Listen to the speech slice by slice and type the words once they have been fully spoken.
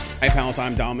Hi, pals.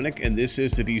 I'm Dominic, and this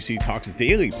is the DC Talks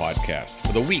Daily podcast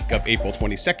for the week of April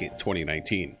 22nd,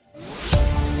 2019.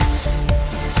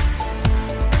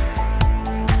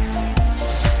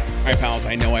 All right, pals,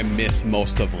 I know I missed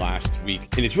most of last week,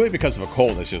 and it's really because of a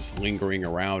cold that's just lingering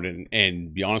around.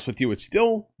 And be honest with you, it's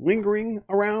still lingering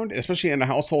around, especially in a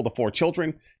household of 4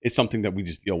 children. It's something that we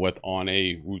just deal with on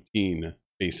a routine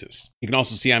basis. You can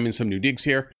also see I'm in some new digs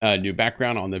here, new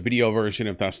background on the video version,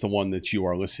 if that's the one that you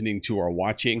are listening to or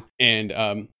watching, and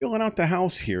filling out the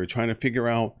house here, trying to figure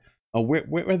out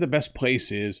where the best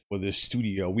place is for this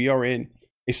studio. We are in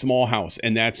a small house,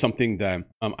 and that's something that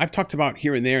I've talked about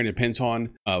here and there, and it depends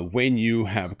on when you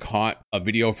have caught a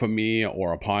video from me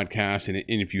or a podcast, and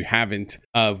if you haven't,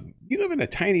 you live in a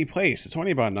tiny place. It's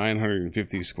only about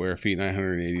 950 square feet,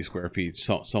 980 square feet,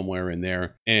 somewhere in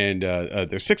there, and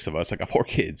there's 6 of us. I got 4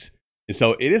 kids. And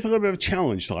so it is a little bit of a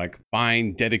challenge to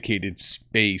find dedicated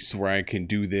space where I can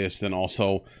do this, and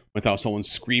also without someone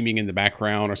screaming in the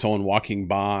background or someone walking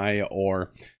by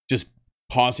or just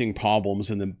causing problems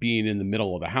and then being in the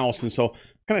middle of the house. And so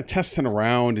kind of testing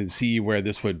around and see where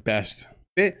this would best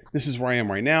fit. This is where I am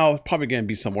right now. Probably going to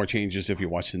be some more changes if you're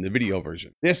watching the video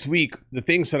version. This week, the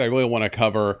things that I really want to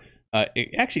cover,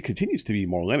 it actually continues to be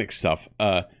more Linux stuff.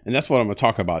 And that's what I'm going to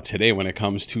talk about today when it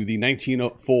comes to the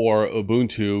 1904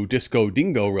 Ubuntu Disco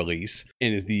Dingo release,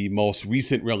 and is the most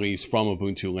recent release from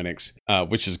Ubuntu Linux,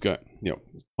 which is good.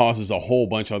 Causes a whole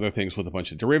bunch of other things with a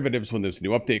bunch of derivatives when this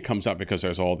new update comes out, because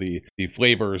there's all the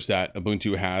flavors that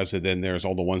Ubuntu has, and then there's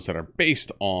all the ones that are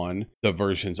based on the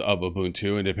versions of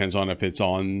Ubuntu. And it depends on if it's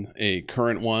on a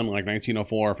current one like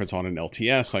 1904, if it's on an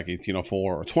LTS like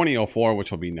 1804 or 2004, which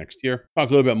will be next year. Talk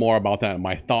a little bit more about that and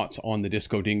my thoughts on the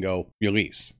Disco Dingo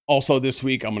release. Also this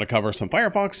week, I'm going to cover some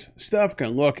Firefox stuff.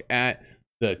 Going to look at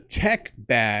the tech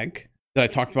bag that I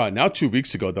talked about now 2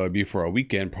 weeks ago. That would be for a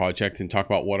weekend project, and talk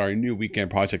about what our new weekend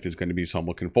project is going to be. So I'm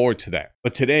looking forward to that.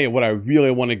 But today, what I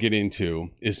really want to get into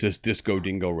is this Disco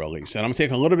Dingo release. And I'm going to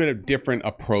take a little bit of different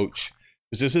approach,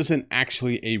 because this isn't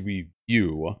actually a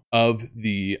review of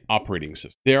the operating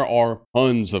system. There are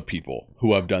tons of people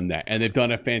who have done that, and they've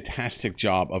done a fantastic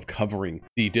job of covering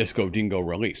the Disco Dingo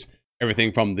release.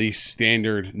 Everything from the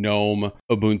standard GNOME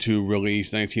Ubuntu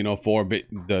release 1904, but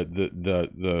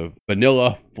the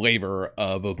vanilla flavor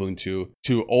of Ubuntu,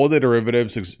 to all the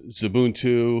derivatives,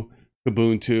 Xubuntu,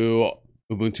 Kubuntu,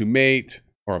 Ubuntu Mate,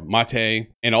 or Mate,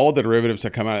 and all the derivatives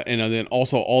that come out, and then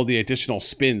also all the additional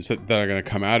spins that are going to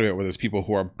come out of it, where there's people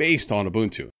who are based on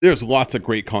Ubuntu. There's lots of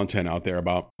great content out there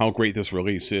about how great this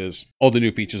release is. All the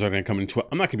new features are going to come into it.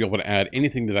 I'm not going to be able to add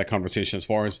anything to that conversation as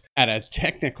far as at a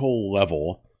technical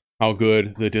level how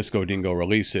good the Disco Dingo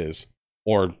release is,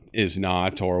 or is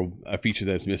not, or a feature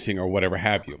that's missing, or whatever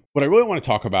have you. What I really want to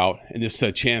talk about, and this is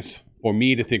a chance for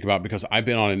me to think about, because I've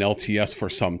been on an LTS for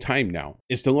some time now,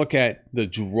 is to look at the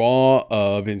draw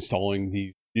of installing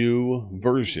these new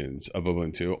versions of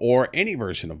Ubuntu, or any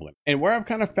version of Linux, and where I've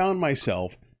kind of found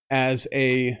myself as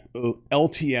a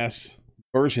LTS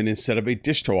version instead of a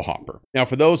distro hopper. Now,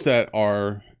 for those that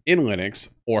are in Linux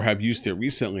or have used it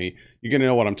recently, you're going to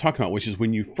know what I'm talking about, which is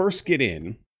when you first get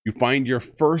in, you find your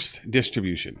first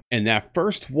distribution. And that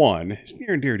first one is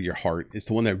near and dear to your heart. It's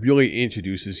the one that really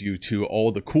introduces you to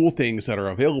all the cool things that are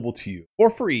available to you for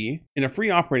free in a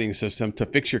free operating system to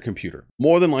fix your computer.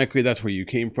 More than likely, that's where you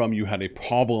came from. You had a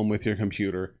problem with your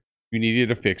computer. You needed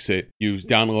to fix it. You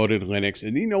downloaded Linux,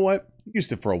 and you know what? You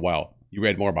used it for a while. You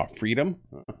read more about Freedom.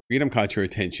 Freedom caught your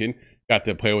attention. Got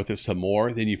to play with it some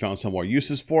more. Then you found some more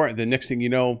uses for it. The next thing you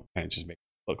know, kind of just make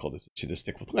a political decision to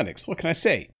stick with Linux. What can I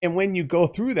say? And when you go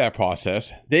through that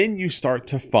process, then you start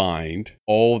to find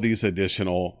all these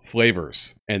additional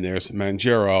flavors. And there's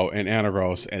Manjaro and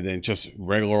Anagros, and then just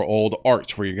regular old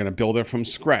Arch, where you're going to build it from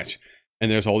scratch.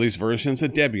 And there's all these versions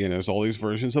of Debian, there's all these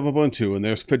versions of Ubuntu, and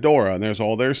there's Fedora, and there's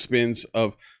all their spins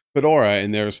of Fedora,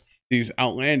 and there's these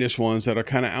outlandish ones that are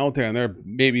kind of out there, and they're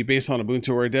maybe based on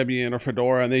Ubuntu or Debian or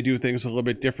Fedora, and they do things a little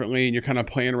bit differently, and you're kind of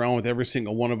playing around with every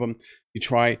single one of them. You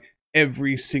try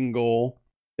every single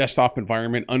desktop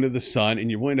environment under the sun,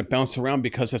 and you're willing to bounce around,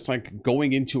 because it's like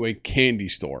going into a candy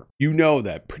store. You know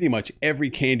that pretty much every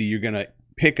candy you're going to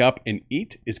pick up and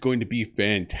eat is going to be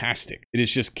fantastic. It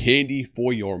is just candy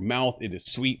for your mouth. It is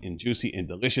sweet and juicy and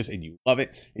delicious, and you love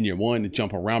it, and you're willing to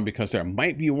jump around, because there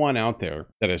might be one out there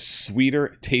that is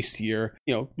sweeter, tastier,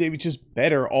 maybe just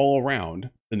better all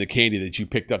around than the candy that you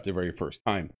picked up the very first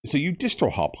time. So you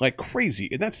distro hop like crazy,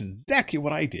 and that's exactly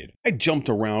what I did. I jumped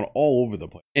around all over the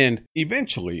place, and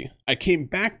eventually I came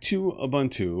back to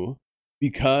Ubuntu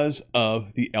because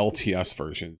of the LTS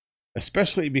version,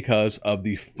 especially because of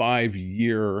the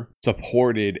 5-year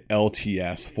supported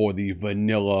LTS for the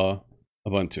vanilla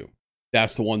Ubuntu.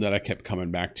 that's the one that I kept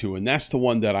coming back to. And that's the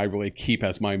one that I really keep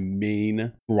as my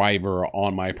main driver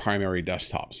on my primary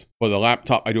desktops. For the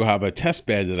laptop, I do have a test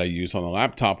bed that I use on the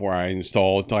laptop where I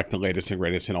install like the latest and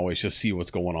greatest and always just see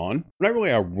what's going on. I'm not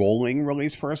really a rolling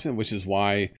release person, which is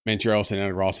why Manjaro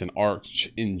and Antivirus and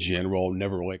Arch in general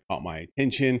never really caught my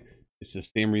attention. It's the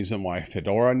same reason why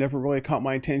Fedora never really caught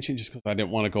my attention, just because I didn't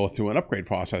want to go through an upgrade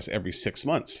process every 6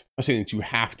 months. I'm saying that you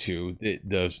have to.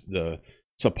 The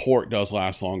support does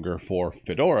last longer for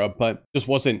Fedora, but just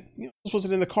wasn't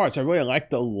in the cards. I really like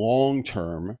the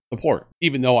long-term support,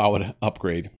 even though I would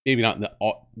upgrade. Maybe not in the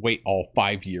wait all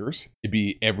 5 years. It'd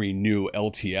be every new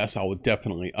LTS. I would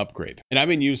definitely upgrade. And I've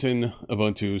been using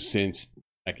Ubuntu since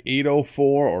like 8.04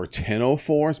 or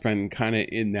 10.04. It's been kind of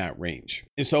in that range.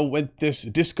 And so with this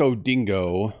Disco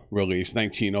Dingo release,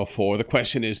 19.04, the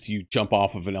question is, do you jump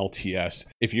off of an LTS?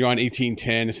 If you're on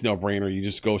 18.10, it's no brainer. You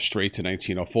just go straight to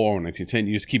 19.04 or 19.10.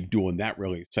 You just keep doing that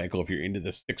release cycle. If you're into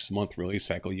the 6-month release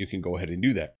cycle, you can go ahead and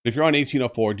do that. But if you're on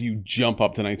 18.04, do you jump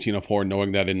up to 19.04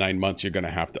 knowing that in 9 months you're going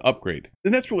to have to upgrade?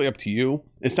 And that's really up to you.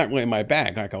 It's not really in my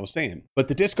bag, like I was saying. But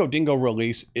the Disco Dingo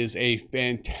release is a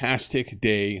fantastic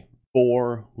day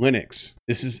for Linux.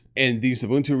 And these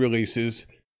Ubuntu releases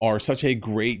are such a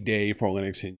great day for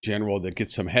Linux in general that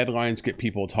gets some headlines, get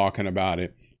people talking about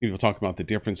it, people talking about the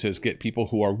differences, get people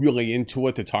who are really into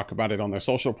it to talk about it on their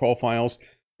social profiles,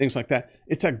 things like that.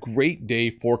 It's a great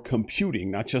day for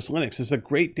computing, not just Linux. It's a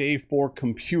great day for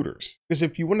computers. Because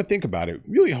if you want to think about it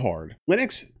really hard,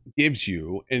 Linux gives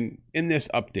you, and in this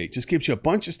update, just gives you a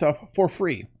bunch of stuff for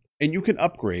free. And you can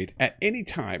upgrade at any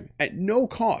time at no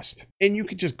cost. And you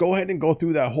can just go ahead and go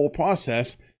through that whole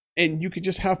process, and you can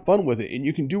just have fun with it, and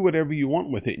you can do whatever you want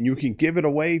with it, and you can give it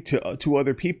away to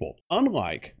other people.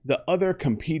 Unlike the other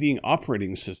competing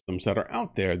operating systems that are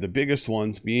out there, the biggest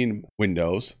ones being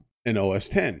Windows and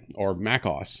OS X or Mac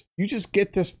OS. You just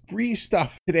get this free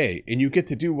stuff today, and you get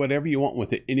to do whatever you want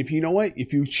with it. And if you know what,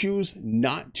 if you choose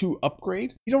not to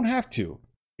upgrade, you don't have to.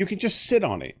 You can just sit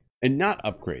on it and not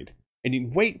upgrade. And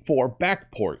you wait for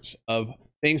backports of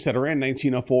things that are in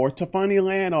 1904 to finally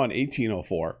land on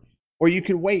 1804. Or you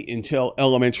can wait until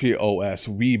Elementary OS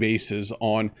rebases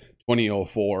on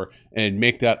 2004 and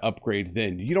make that upgrade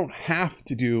then. You don't have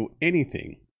to do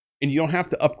anything. And you don't have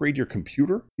to upgrade your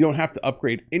computer. You don't have to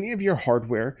upgrade any of your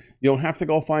hardware. You don't have to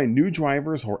go find new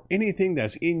drivers or anything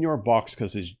that's in your box,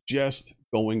 because it's just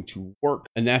going to work.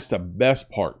 And that's the best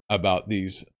part about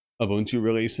these Ubuntu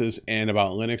releases and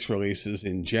about Linux releases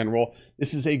in general.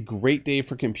 This is a great day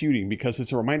for computing because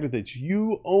it's a reminder that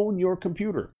you own your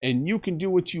computer and you can do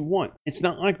what you want. It's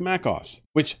not like macOS,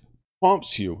 which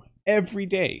prompts you every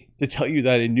day to tell you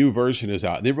that a new version is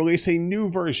out. They release a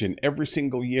new version every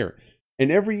single year.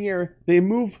 And every year they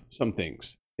move some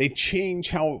things. They change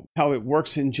how it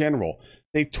works in general.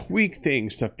 They tweak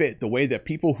things to fit the way that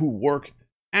people who work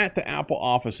at the Apple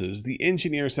offices, the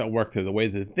engineers that work there, the way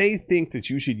that they think that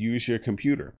you should use your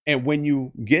computer. And when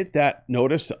you get that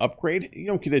notice to upgrade, you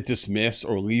don't get a dismiss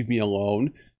or leave me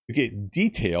alone. You get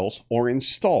details or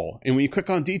install. And when you click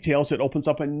on details, it opens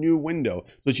up a new window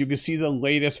so that you can see the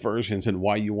latest versions and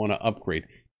why you want to upgrade.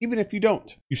 Even if you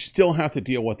don't, you still have to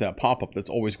deal with that pop-up that's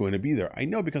always going to be there. I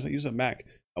know, because I use a Mac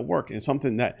at work, and it's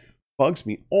something that bugs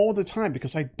me all the time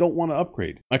because I don't want to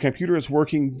upgrade. My computer is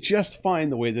working just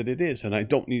fine the way that it is, and I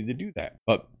don't need to do that.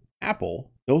 But Apple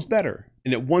knows better,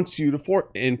 and it wants you to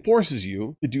and forces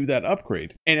you to do that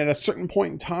upgrade. And at a certain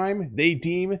point in time, they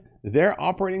deem their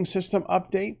operating system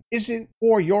update isn't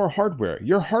for your hardware.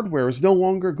 Your hardware is no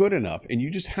longer good enough, and you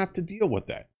just have to deal with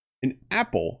that. And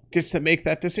Apple gets to make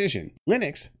that decision.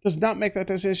 Linux does not make that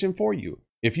decision for you.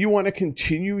 If you want to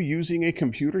continue using a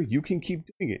computer, you can keep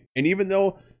doing it. And even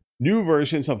though new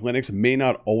versions of Linux may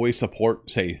not always support,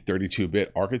 say,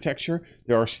 32-bit architecture,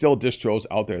 there are still distros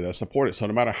out there that support it. So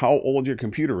no matter how old your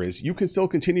computer is, you can still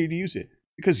continue to use it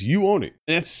because you own it.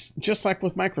 And it's just like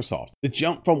with Microsoft. The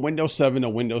jump from Windows 7 to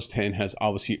Windows 10 has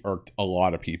obviously irked a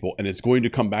lot of people, and it's going to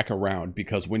come back around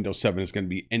because Windows 7 is going to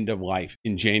be end of life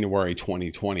in January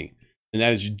 2020. And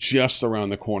that is just around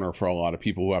the corner for a lot of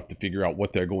people who have to figure out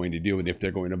what they're going to do and if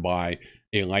they're going to buy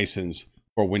a license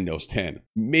for Windows 10.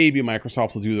 Maybe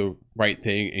Microsoft will do the right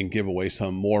thing and give away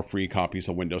some more free copies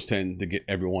of Windows 10 to get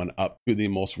everyone up to the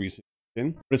most recent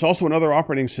version. But it's also another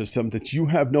operating system that you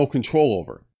have no control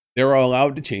over. They're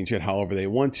allowed to change it however they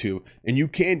want to, and you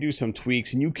can do some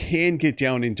tweaks, and you can get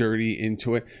down and dirty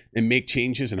into it and make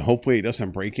changes, and hopefully it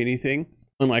doesn't break anything.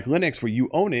 Unlike Linux, where you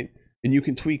own it, and you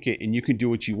can tweak it, and you can do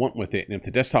what you want with it. And if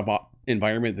the desktop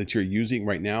environment that you're using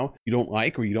right now you don't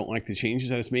like, or you don't like the changes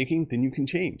that it's making, then you can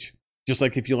change. Just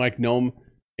like if you like GNOME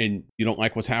and you don't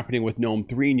like what's happening with GNOME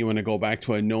 3 and you want to go back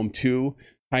to a GNOME 2,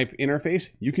 type interface,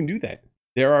 you can do that.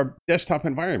 There are desktop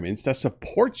environments that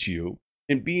support you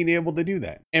in being able to do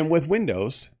that. And with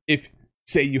Windows, if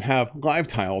say you have live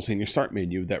tiles in your start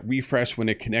menu that refresh when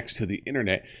it connects to the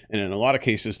internet, and in a lot of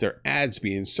cases, there are ads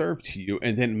being served to you,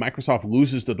 and then Microsoft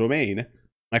loses the domain,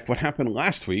 like what happened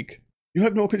last week, you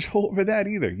have no control over that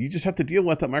either. You just have to deal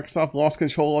with that Microsoft lost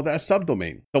control of that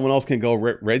subdomain. Someone else can go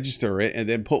register it and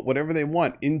then put whatever they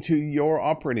want into your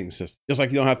operating system. Just like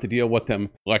you don't have to deal with them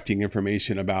collecting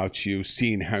information about you,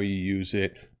 seeing how you use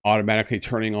it, automatically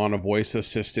turning on a voice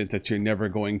assistant that you're never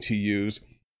going to use,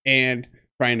 and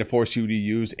trying to force you to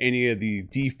use any of the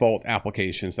default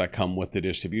applications that come with the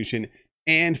distribution,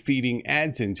 and feeding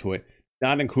ads into it,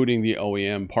 not including the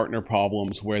OEM partner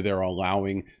problems where they're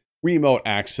allowing remote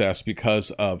access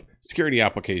because of security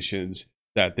applications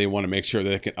that they want to make sure that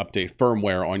they can update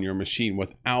firmware on your machine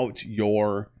without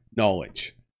your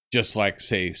knowledge. Just like,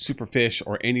 say, Superfish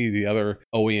or any of the other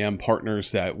OEM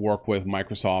partners that work with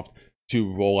Microsoft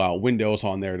to roll out Windows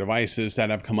on their devices that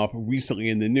have come up recently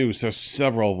in the news. There's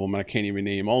several of them, and I can't even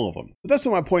name all of them. But that's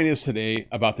what my point is today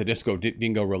about the Disco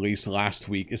Dingo release last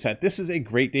week, is that this is a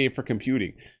great day for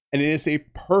computing. And it is a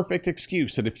perfect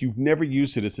excuse that if you've never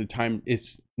used it,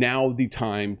 it's now the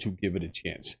time to give it a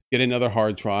chance. Get another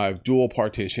hard drive, dual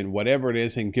partition, whatever it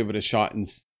is, and give it a shot and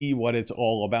see what it's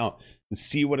all about, and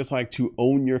see what it's like to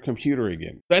own your computer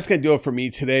again. That's gonna do it for me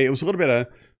today. It was a little bit of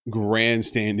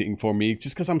grandstanding for me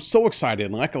just because I'm so excited,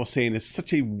 and like I was saying, it's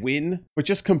such a win for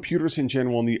just computers in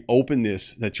general and the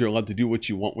openness that you're allowed to do what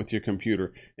you want with your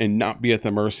computer and not be at the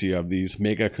mercy of these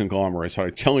mega conglomerates that are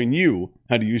telling you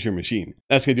how to use your machine.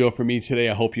 That's gonna do it for me today.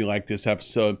 I hope you like this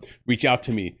episode. Reach out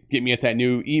to me, get me at that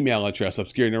new email address,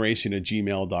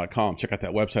 obscurenarration@gmail.com. Check out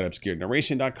that website,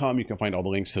 obscurenarration.com. You can find all the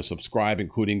links to subscribe,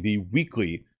 including the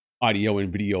weekly audio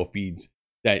and video feeds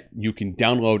that you can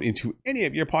download into any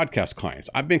of your podcast clients.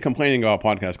 I've been complaining about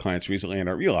podcast clients recently, and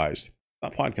I realized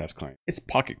not podcast client, it's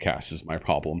Pocket Cast is my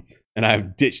problem. And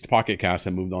I've ditched Pocket Cast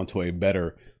and moved on to a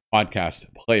better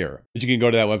podcast player. But you can go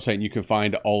to that website and you can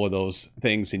find all of those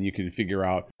things, and you can figure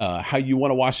out how you want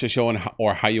to watch the show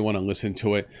or how you want to listen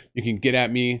to it. You can get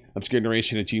at me,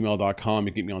 obscurenarration@gmail.com.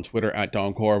 You can get me on Twitter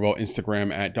 @Dom Corvo,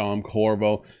 Instagram @Dom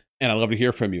Corvo, and I'd love to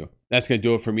hear from you. That's going to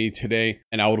do it for me today.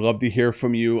 And I would love to hear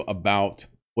from you about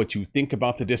what you think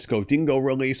about the Disco Dingo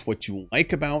release, what you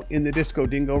like about in the Disco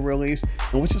Dingo release,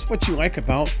 and which is what you like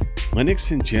about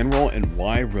Linux in general and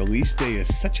why release day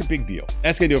is such a big deal.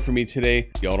 That's going to do it for me today.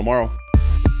 See y'all tomorrow.